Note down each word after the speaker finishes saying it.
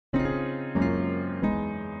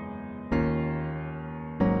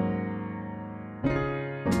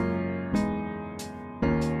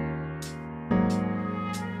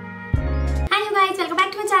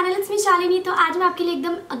Channel it's me Shalini. तो आज मैं आपके लिए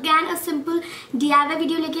एकदम again a simple DIY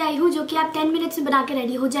video लेके आई हूँ जो कि आप 10 मिनट्स में बना के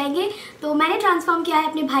रेडी हो जाएंगे। तो मैंने ट्रांसफॉर्म किया है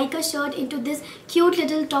अपने भाई का shirt into this cute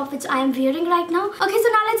little top which I am wearing right now. Okay,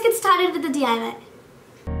 so now let's get started with the DIY।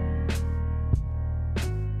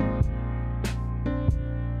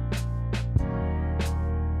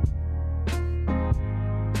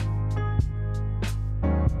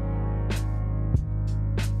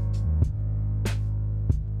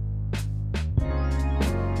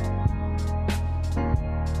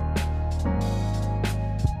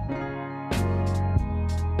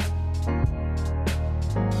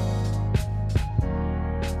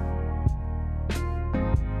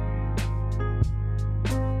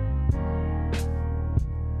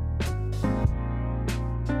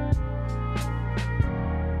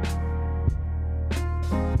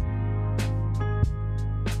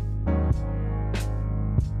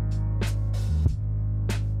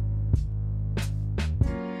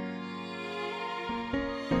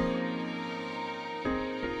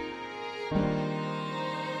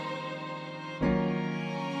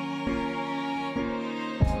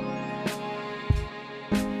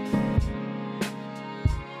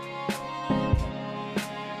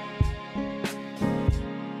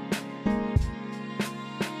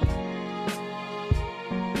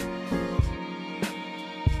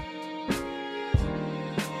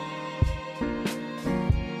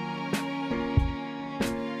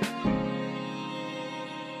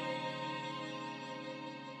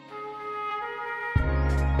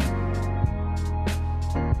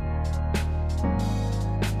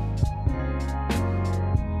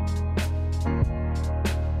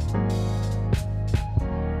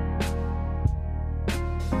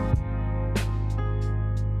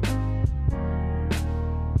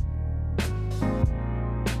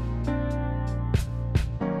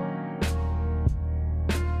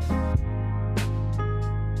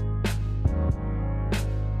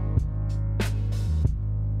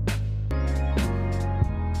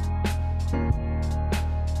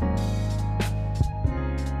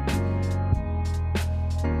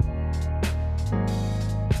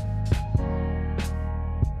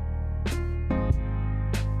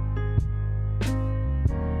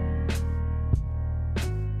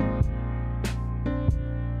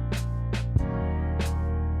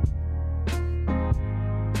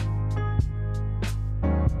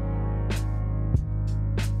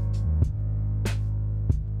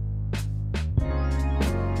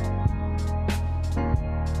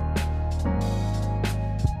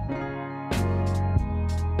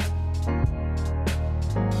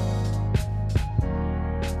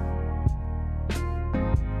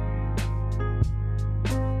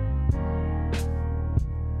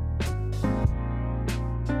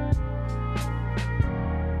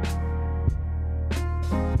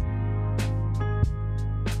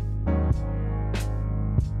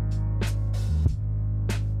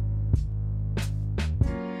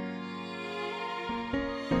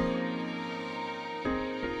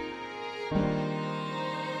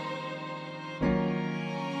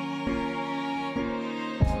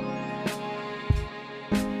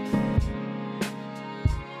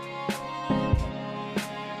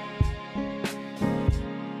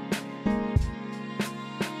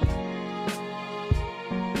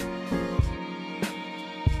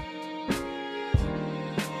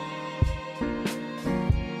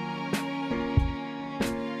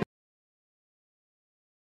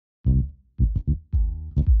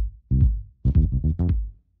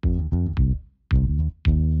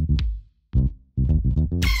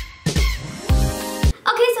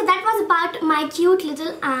 My cute little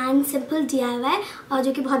and simple DIY, और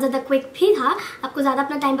जो कि बहुत ज़्यादा क्विक भी था। आपको ज़्यादा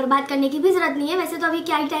अपना टाइम बर्बाद करने की भी ज़रूरत नहीं है। वैसे तो अभी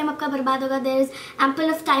क्या ही टाइम आपका बर्बाद होगा, there is ample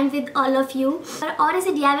of time with all of you. और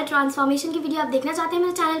ऐसे DIY ट्रांसफॉर्मेशन की वीडियो आप देखना चाहते हैं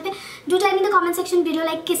मेरे चैनल पे, do tell me the comment section video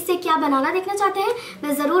like किससे क्या बनाना देखना चाहते हैं।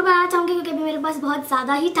 मैं ज़रूर बनाना चाहूँगी क्योंकि अभी मेरे पास बहुत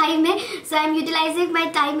ज़्यादा ही टाइम है। सो I am utilising my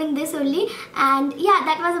time in this only, and या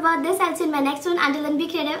that was about this. I will see in my next one. Until then be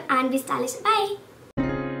creative and B stylish. Bye.